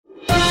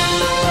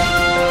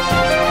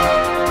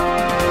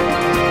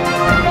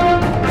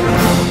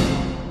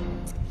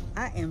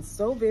am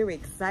so very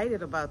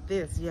excited about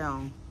this,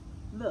 y'all.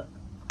 Look.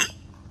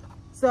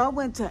 So I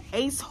went to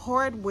Ace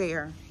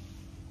Hardware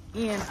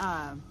in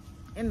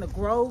the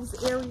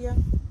Groves area.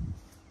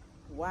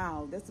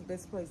 Wow, that's the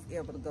best place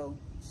ever to go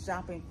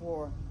shopping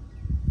for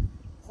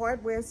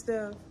hardware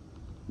stuff.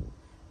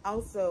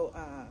 Also,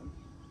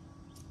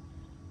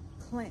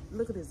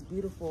 look at this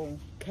beautiful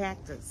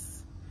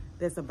cactus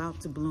that's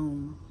about to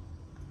bloom.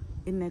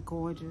 Isn't that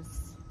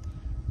gorgeous?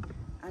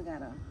 I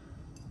got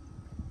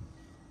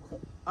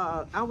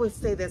I would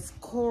say that's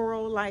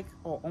coral like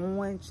or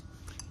orange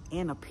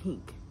and a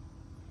pink.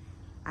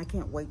 I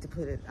can't wait to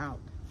put it out.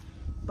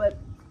 But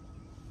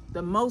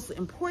the most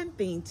important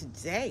thing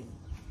today,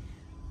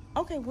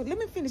 okay, well, let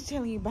me finish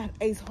telling you about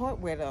Ace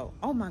Hardware though.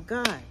 Oh my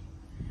God.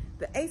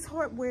 The Ace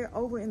Hardware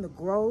over in the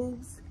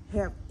Groves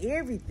have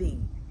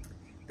everything.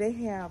 They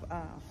have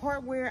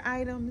hardware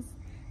items,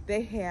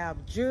 they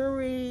have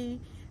jewelry,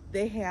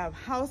 they have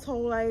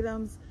household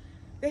items,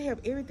 they have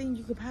everything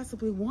you could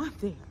possibly want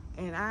there.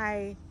 And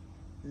I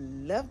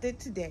loved it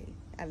today.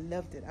 I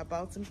loved it. I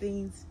bought some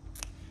things,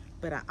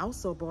 but I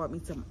also bought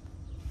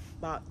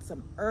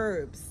some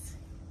herbs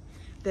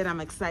that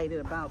I'm excited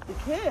about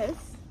because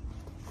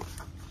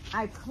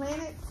I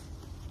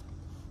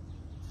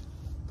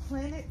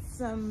planted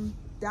some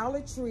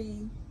Dollar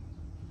Tree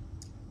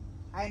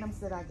items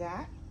that I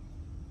got.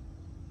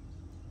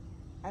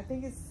 I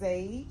think it's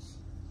sage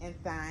and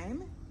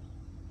thyme.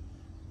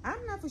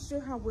 I'm not for sure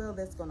how well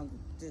that's gonna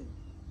do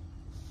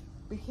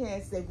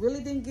because they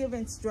really didn't give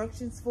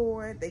instructions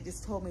for it. They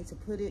just told me to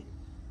put it,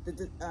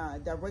 the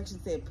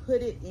directions said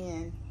put it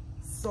in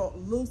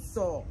loose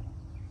soil.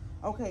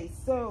 Okay,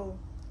 so,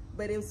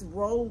 but it was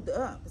rolled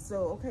up.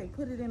 So, okay,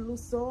 put it in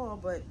loose soil,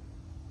 but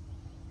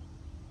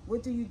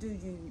what do? You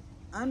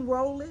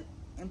unroll it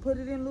and put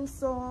it in loose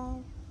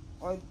soil,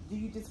 or do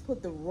you just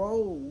put the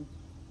roll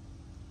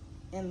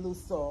in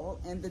loose soil?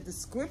 And the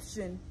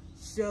description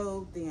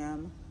showed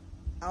them,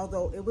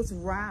 although it was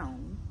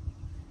round,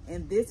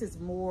 and this is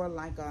more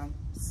like a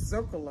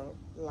circular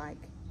like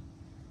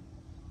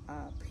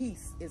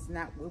piece. It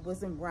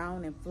wasn't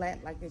round and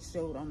flat like it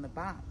showed on the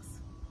box.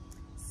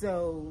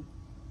 So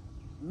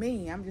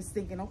I'm just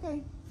thinking,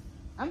 okay,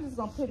 I'm just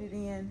gonna put it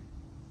in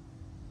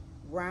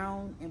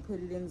round and put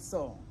it in the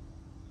soil.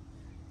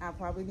 I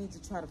probably need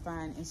to try to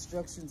find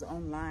instructions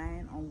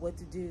online on what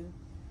to do,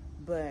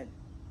 but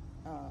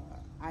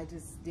I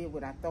just did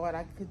what I thought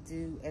I could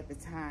do at the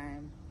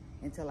time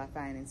until I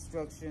find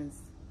instructions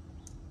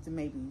to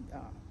maybe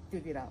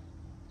figure it out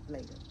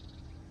later.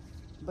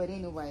 But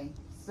anyway,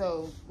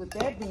 so with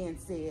that being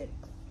said,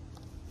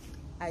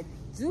 I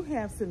do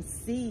have some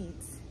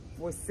seeds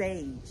for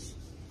sage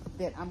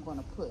that I'm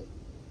gonna put.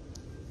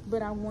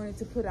 But I wanted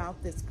to put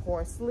out this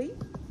parsley.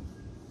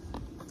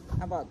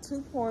 I bought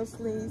 2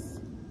 parsleys,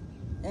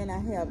 and I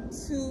have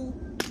 2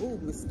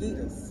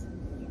 mosquitoes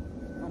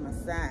on my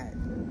side.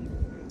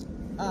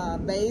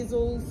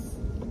 Basils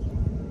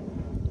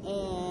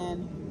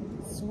and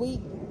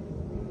sweet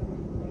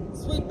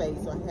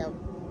basil. I have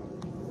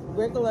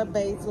regular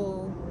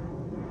basil,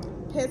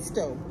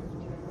 pesto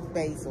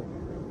basil.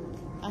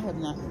 I have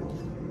nothing.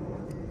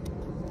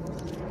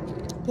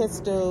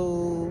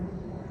 Pesto,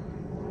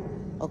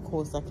 of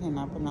course I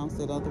cannot pronounce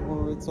that other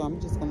word, so I'm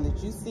just gonna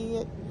let you see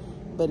it,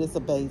 but it's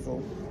a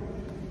basil.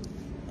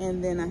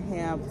 And then I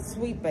have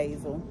sweet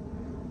basil,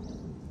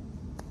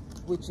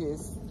 which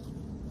is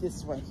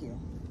this right here.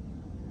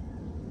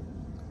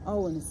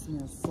 Oh, and it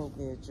smells so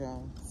good,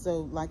 y'all.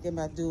 So like if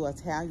I do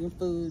Italian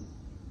food,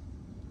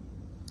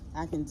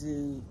 I can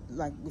do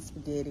like with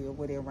spaghetti or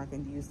whatever, I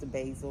can use the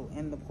basil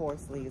and the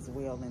parsley as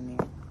well in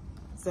there.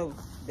 So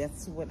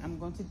that's what I'm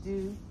going to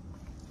do.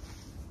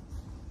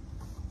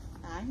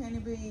 Hi,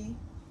 Honeybee.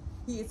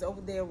 He is over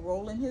there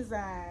rolling his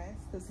eyes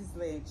because he's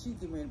like, she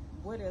getting ready.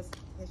 What else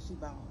has she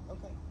bought?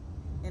 Okay.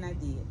 And I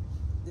did.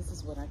 This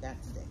is what I got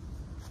today.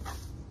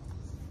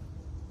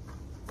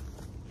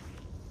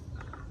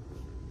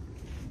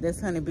 That's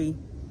Honeybee.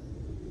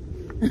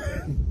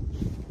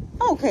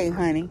 Okay,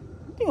 honey.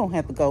 You don't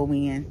have to go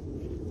in.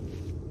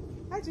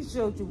 I just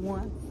showed you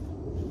one.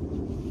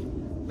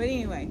 But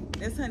anyway,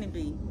 that's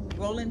Honeybee.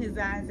 Rolling his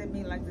eyes at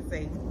me like to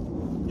say,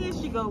 here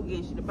she go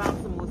again. She bought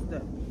some more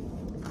stuff.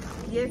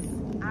 Yes,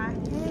 I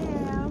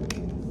have.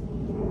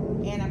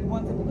 And I'm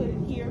going to put it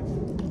here.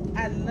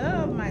 I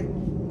love my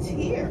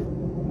tier.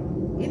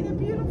 Isn't it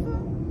beautiful?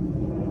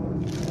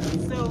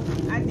 So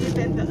I did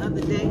that the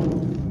other day.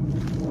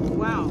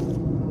 Wow.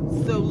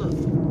 So look,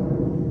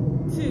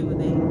 2 of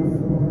these.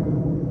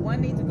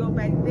 One needs to go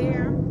back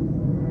there.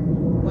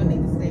 One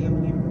needs to stay up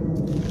here.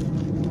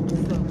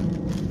 So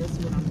that's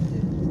what I'm gonna do.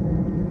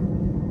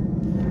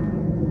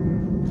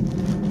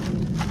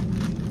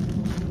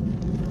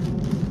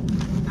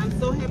 I'm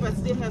so happy I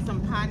still have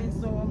some potting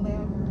soil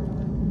left.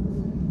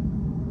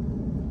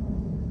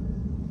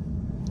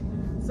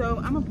 So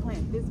I'm gonna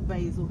plant this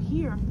basil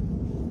here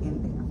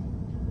and there.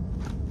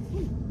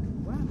 Ooh,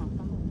 why am I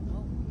falling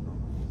over?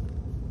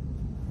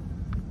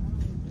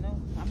 No,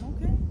 I'm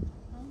okay.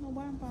 I don't know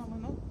why I'm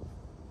falling over.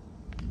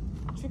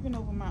 Tripping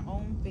over my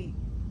own feet.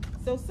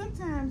 So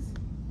sometimes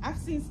I've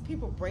seen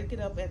people break it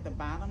up at the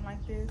bottom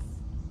like this.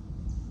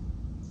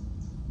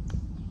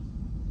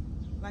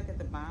 Like at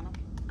the bottom.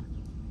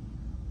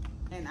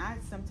 And I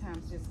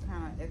sometimes just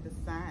kind of at the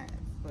sides.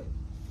 But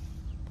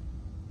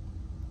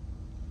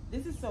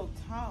this is so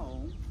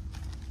tall.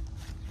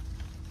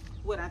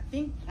 What I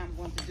think I'm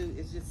going to do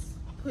is just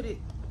put it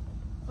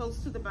close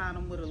to the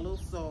bottom with a little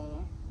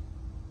soil.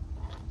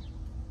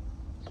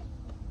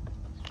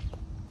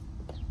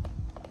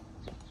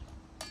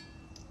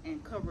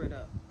 And cover it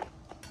up.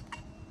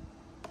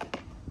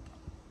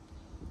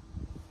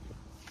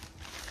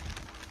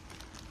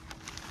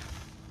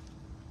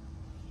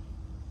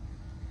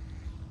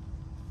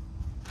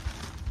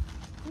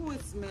 Ooh,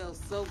 it smells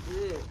so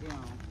good,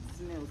 y'all. It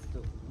smells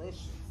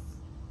delicious.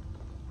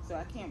 So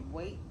I can't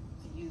wait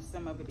to use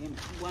some of it in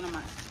one of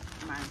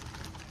my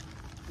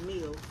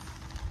meals.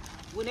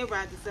 Whenever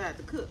I decide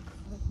to cook.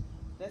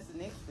 That's the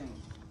next thing.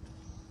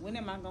 When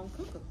am I gonna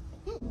cook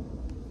it?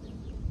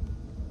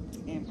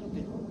 And put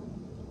it.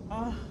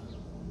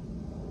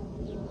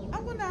 I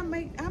wonder I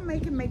make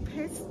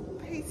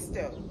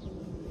pesto.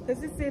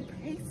 Cause it said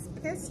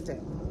pesto.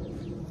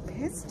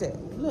 Pesto.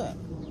 Look.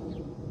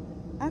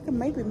 I can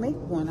maybe make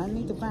one. I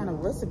need to find a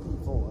recipe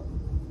for it.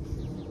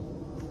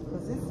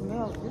 Cause it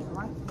smells just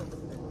like pesto.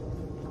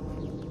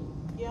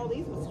 Yo,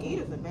 these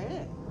mosquitoes are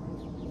bad.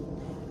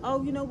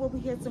 Oh, you know what?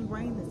 We had some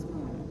rain this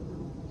morning.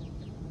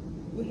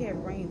 We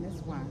had rain,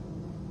 that's why.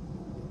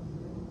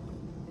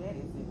 That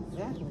is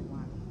exactly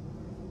why.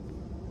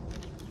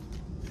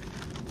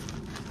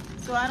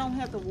 So I don't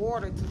have to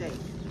water today.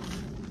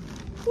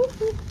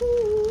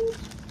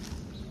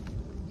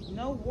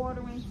 No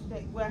watering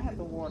today. Well, I have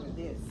to water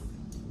this.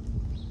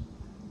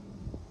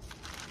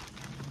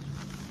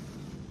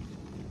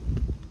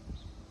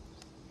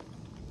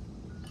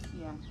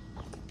 Yeah.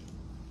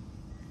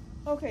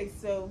 Okay,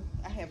 so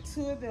I have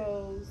 2 of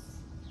those.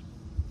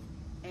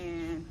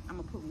 And I'm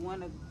going to put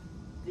one of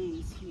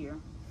these here.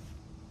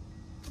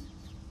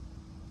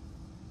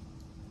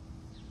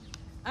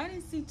 I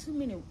didn't see too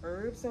many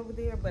herbs over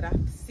there, but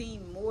I've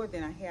seen more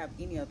than I have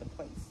any other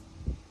place.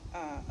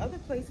 Other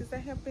places I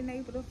have been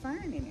able to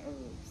find any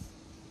herbs.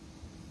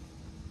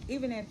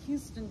 Even at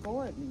Houston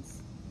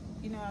Gardens.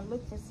 You know, I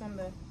looked for some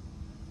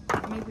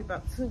maybe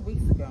about 2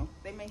 weeks ago.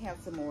 They may have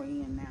some more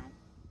in now.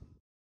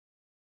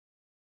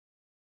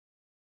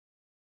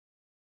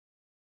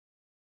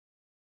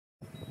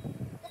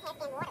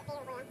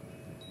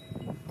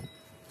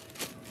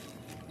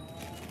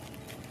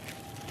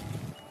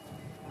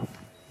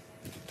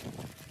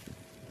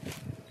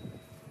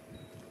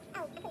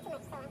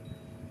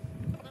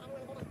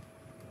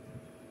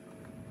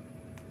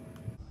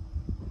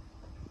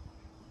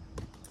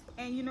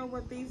 And you know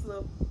what, these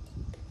look,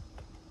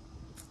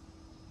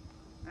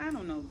 I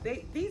don't know,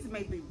 these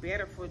may be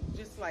better for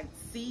just like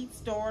seed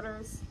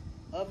starters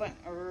of an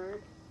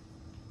herb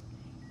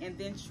and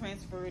then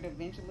transfer it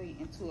eventually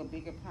into a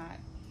bigger pot.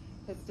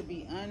 Because to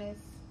be honest,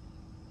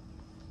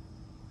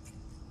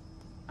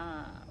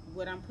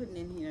 what I'm putting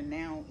in here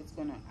now is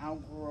going to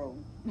outgrow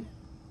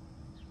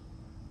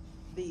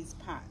these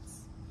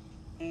pots.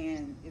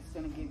 And it's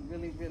going to get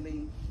really,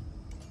 really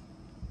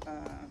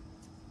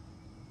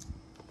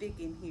thick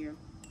in here.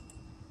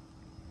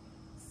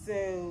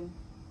 So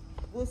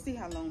we'll see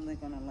how long they're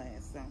going to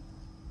last. So,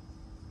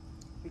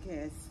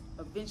 because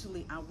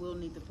eventually I will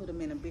need to put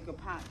them in a bigger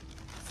pot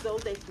so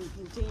they can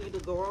continue to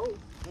grow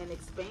and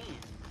expand.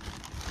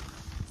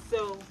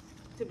 So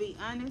to be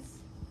honest,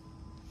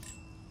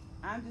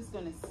 I'm just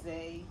going to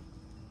say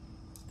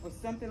for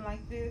something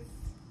like this,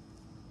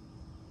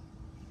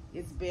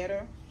 it's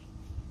better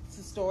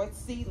to start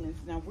seedlings.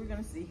 Now we're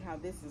going to see how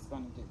this is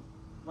going to do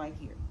right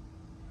here.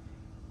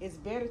 It's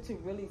better to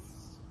really,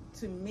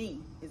 to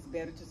me, it's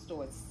better to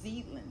start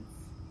seeds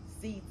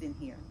in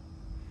here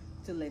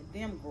to let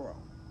them grow.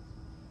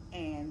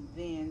 And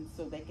then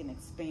so they can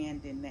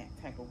expand in that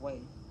type of way.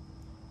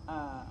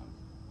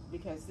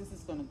 Because this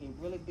is going to get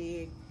really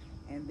big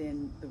and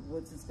then the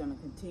roots is going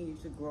to continue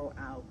to grow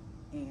out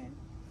and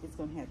it's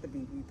going to have to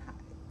be repotted.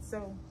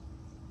 So,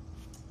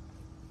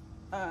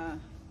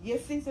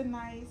 yes, these are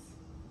nice,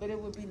 but it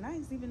would be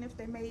nice even if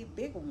they made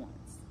bigger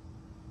ones.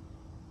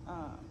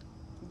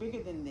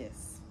 Bigger than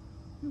this.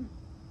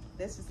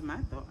 That's just my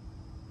thought.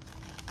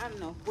 I don't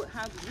know.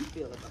 How do you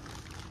feel about it?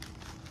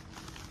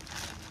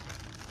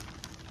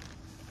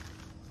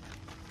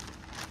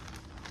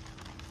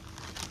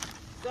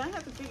 So I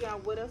have to figure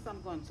out what else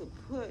I'm going to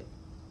put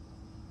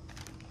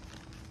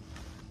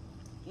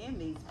in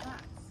these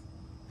pots.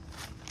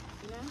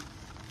 You know?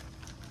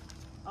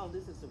 Oh,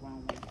 this is the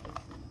wrong one.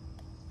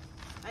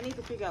 I need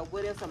to figure out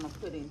what else I'm going to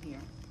put in here.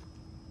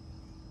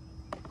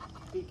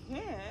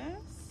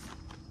 Because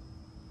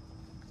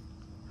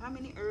how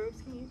many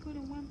herbs can you put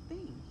in one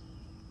thing?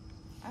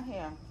 I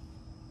have,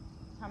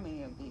 how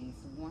many of these?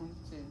 1,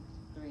 2,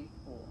 3,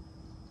 4,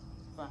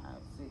 5,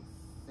 6,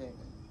 7.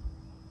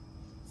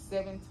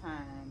 7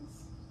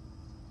 times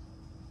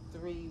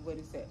 3, what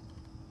is that?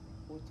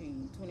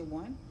 14,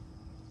 21.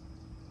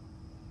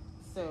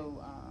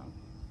 So,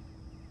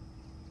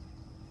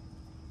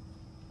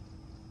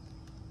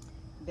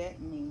 that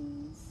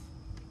means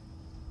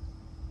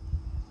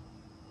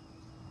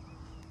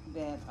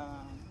that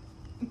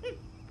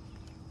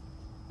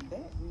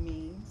that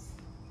means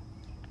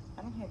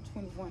I don't have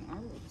 21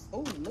 herbs.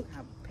 Oh, look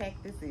how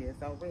packed this is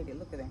already.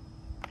 Look at that.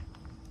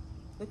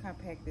 Look how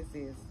packed this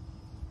is.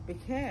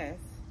 Because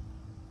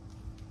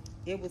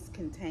it was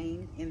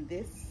contained in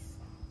this.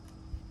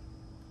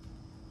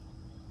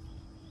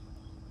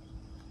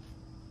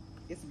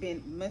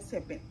 Must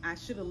have been, I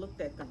should have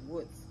looked at the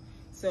roots.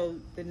 So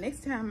the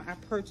next time I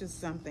purchase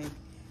something,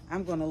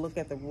 I'm going to look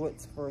at the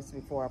roots first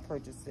before I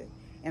purchase it.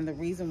 And the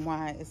reason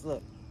why is,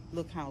 look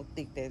how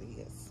thick that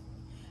is.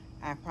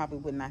 I probably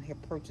would not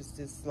have purchased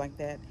this like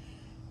that.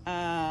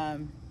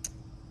 And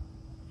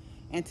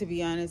to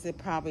be honest, it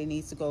probably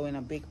needs to go in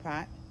a big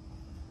pot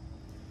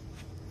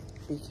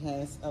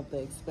because of the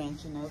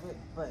expansion of it.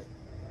 But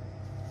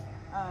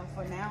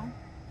for now,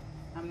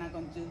 I'm not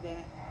going to do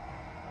that.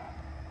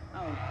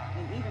 Oh,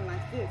 and even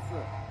like this,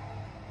 look.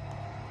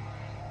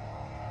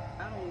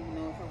 I don't even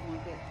know if I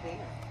want that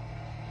there.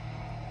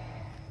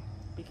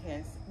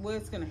 Because, well,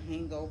 it's going to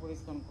hang over,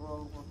 it's going to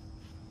grow over.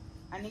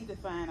 I need to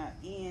find an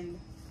end,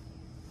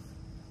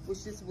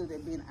 which this would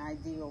have been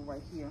ideal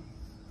right here.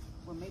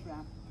 Well, maybe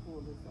I'll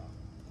pull this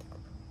out.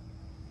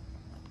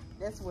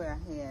 That's where I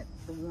had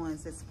the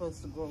ones that's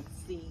supposed to grow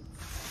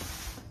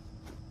seeds.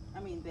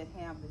 I mean, that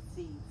have the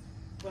seeds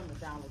from the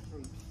Dollar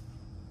Tree.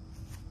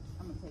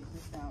 I'm going to take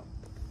this out.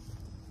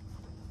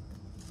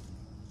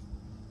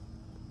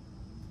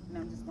 And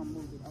I'm just going to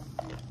move it up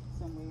here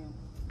somewhere.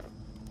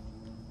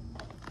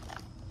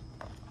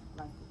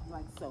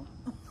 Like so.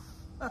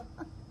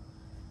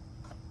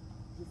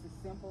 Just as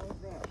simple as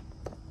that.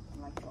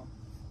 Like so.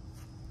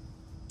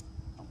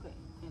 Okay,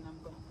 and I'm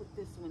going to put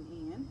this one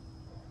in.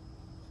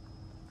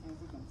 And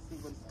we're going to see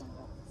what it's going to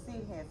go. See,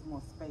 it has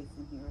more space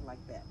in here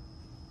like that.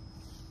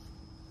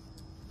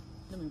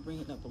 Let me bring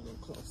it up a little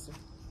closer.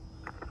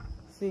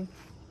 See?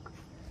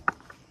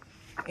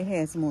 It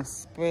has more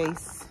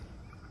space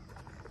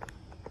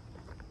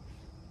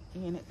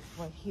in it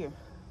right here.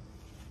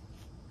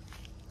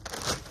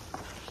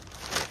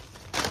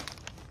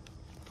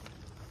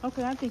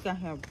 Okay, I think I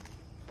have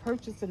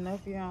purchased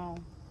enough, y'all.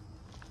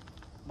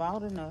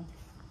 Bought enough.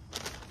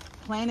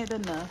 Planted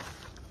enough.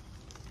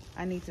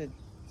 I need to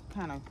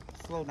kind of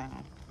slow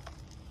down.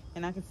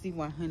 And I can see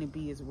why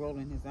Honeybee is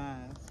rolling his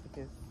eyes.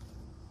 Because,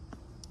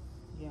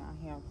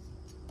 yeah,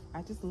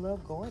 I just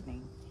love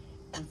gardening.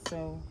 And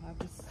so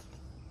I just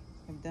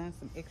have done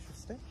some extra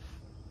stuff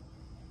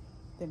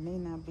that may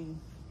not be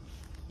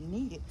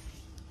needed.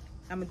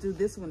 I'm going to do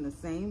this one the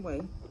same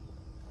way.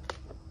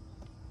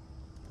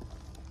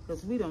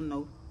 Because we don't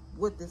know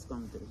what this is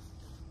going to do.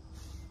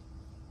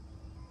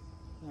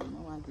 I have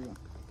no idea.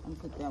 I'm going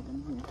to put that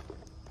one here.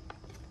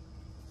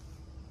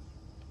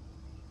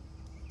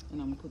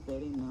 And I'm going to put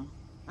that in there.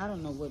 I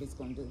don't know what it's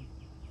going to do.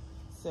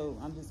 So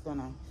I'm just going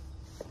to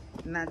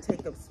not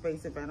take up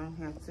space if I don't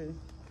have to.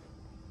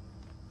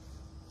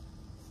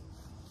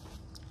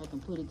 I can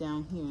put it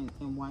down here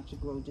and watch it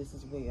grow just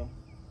as well.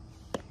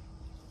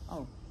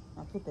 Oh,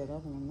 I put that other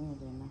one there,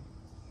 didn't I?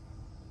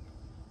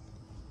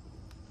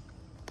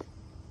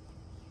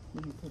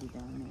 Let me put it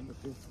down there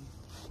with this one.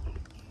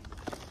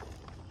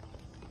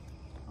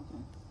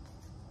 Okay.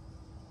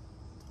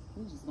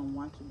 We're just gonna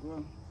watch it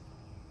grow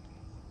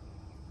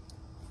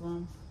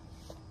from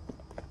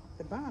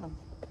the bottom,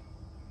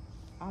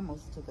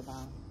 almost to the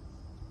bottom.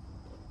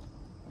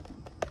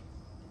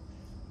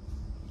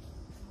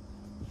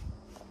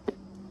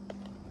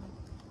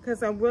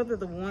 Because I'd rather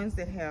the ones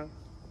that have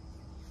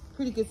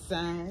pretty good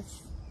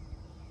size,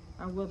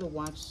 I'd rather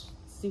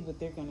see what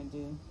they're gonna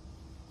do.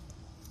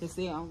 Because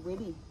they're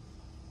already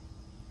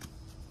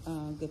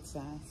good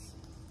size.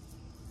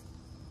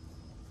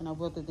 And I'd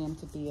rather them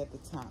to be at the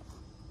top,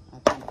 I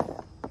think.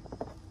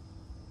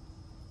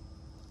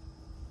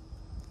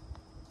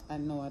 I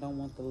know I don't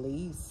want the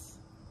leaves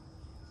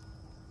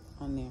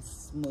on there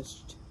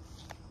smushed.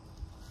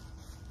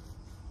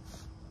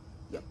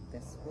 Yep,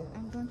 that's what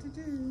I'm going to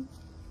do.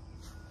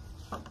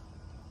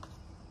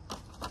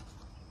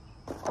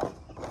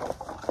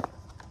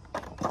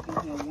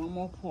 We have one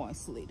more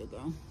parsley to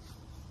go.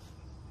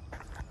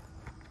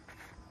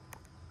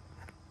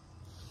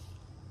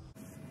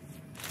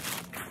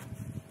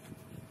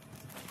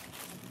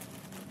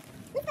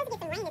 We're supposed to get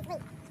some rain this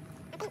week,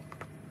 I think.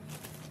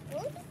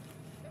 Wednesday?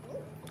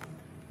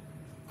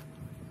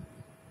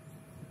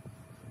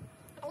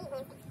 I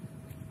believe Wednesday.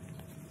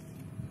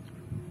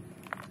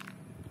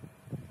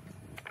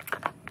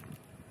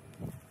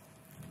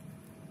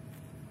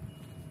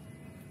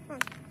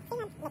 See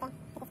how,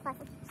 look at this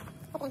parsley.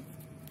 Look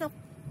at them. I'm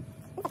surprised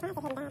it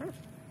hadn't died off.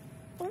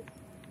 See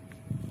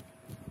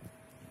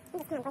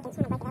them? I'm just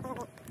kind of trying to break it up a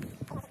little bit.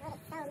 It has rooted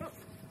so much.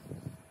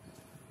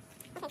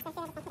 Okay, so I said I was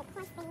going to put a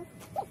parsley.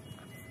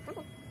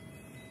 Okay.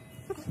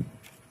 Okay.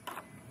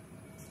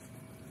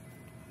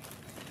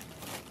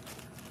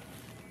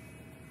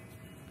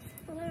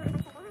 So now I have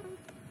to water.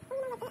 Oh,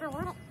 you know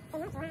what? I'll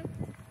water it. They're not dry.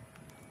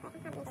 But I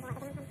probably need to water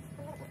them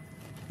a little bit.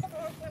 Just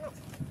not much.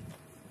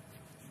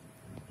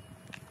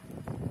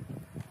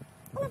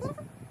 Oh,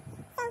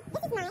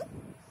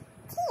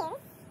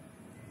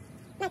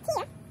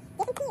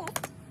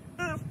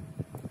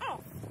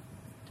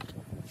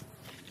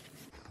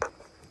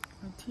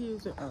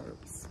 Here's the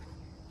herbs.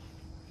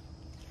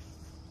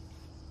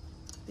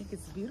 I think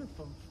it's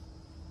beautiful.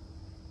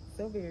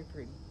 So very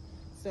pretty.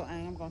 So I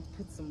am going to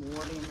put some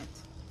water in it.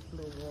 A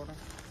little water.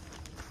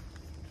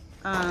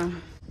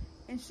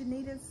 And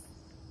Shanita's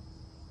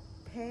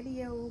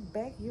patio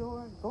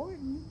backyard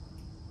garden.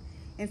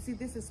 And see,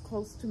 this is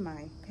close to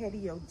my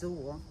patio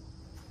door,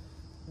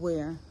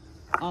 where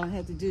all I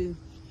have to do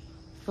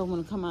if I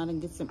want to come out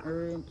and get some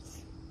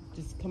herbs,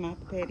 just come out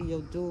the patio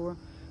door,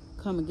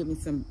 come and get me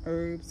some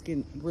herbs,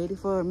 get ready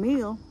for a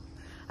meal.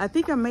 I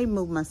think I may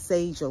move my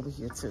sage over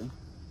here too,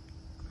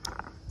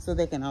 so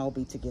they can all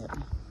be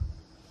together.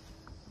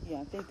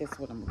 Yeah, I think that's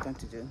what I'm going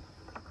to do.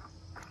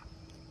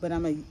 But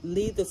I'm going to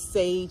leave the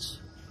sage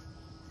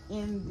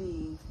in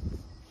the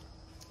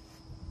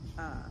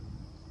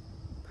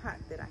pot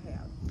that I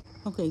have.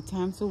 Okay,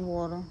 time to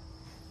water.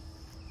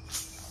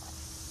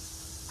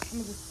 Let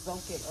me just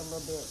soak it a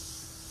little bit.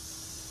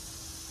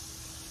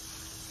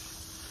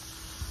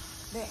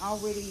 They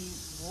already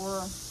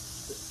were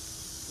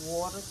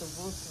watered, the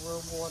roots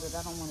were watered.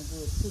 I don't want to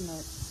do it too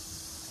much.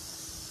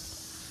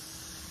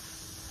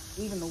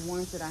 Even the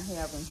ones that I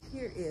have in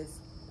here is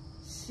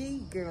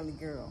She Girly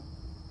Girl.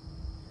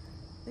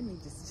 Let me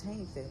just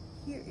change that.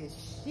 Here is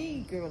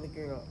She Girly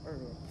Girl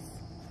herbs.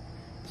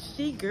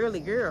 She Girly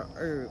Girl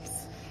herbs.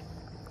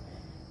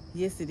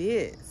 Yes, it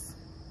is.